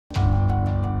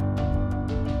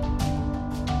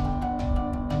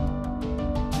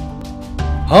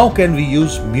How can we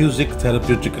use music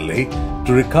therapeutically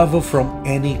to recover from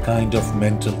any kind of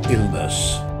mental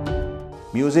illness?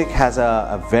 Music has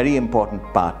a very important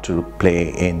part to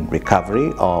play in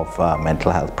recovery of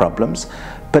mental health problems,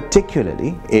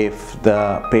 particularly if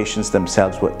the patients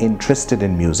themselves were interested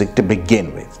in music to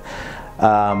begin with.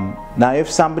 Now, if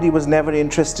somebody was never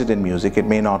interested in music, it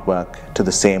may not work to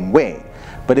the same way.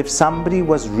 But if somebody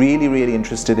was really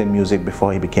interested in music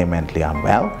before he became mentally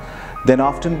unwell, then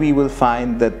often we will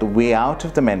find that the way out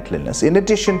of the mental illness, in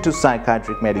addition to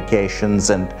psychiatric medications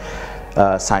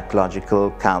and psychological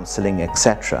counseling,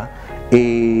 etc.,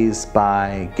 is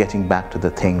by getting back to the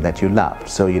thing that you loved.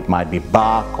 So it might be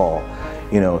Bach or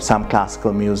some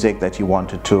classical music that you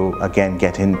wanted to again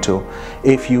get into.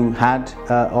 If you had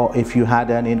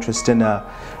an interest in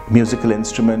a musical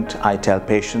instrument, I tell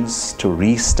patients to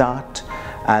restart,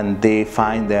 and they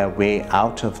find their way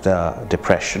out of the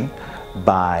depression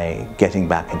by getting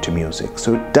back into music.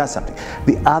 So it does something.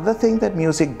 The other thing that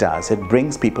music does, it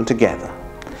brings people together.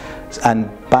 And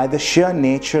by the sheer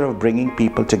nature of bringing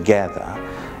people together,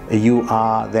 you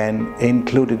are then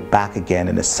included back again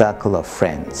in a circle of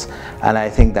friends. And I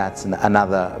think that's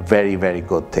another very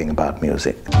good thing about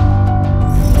music.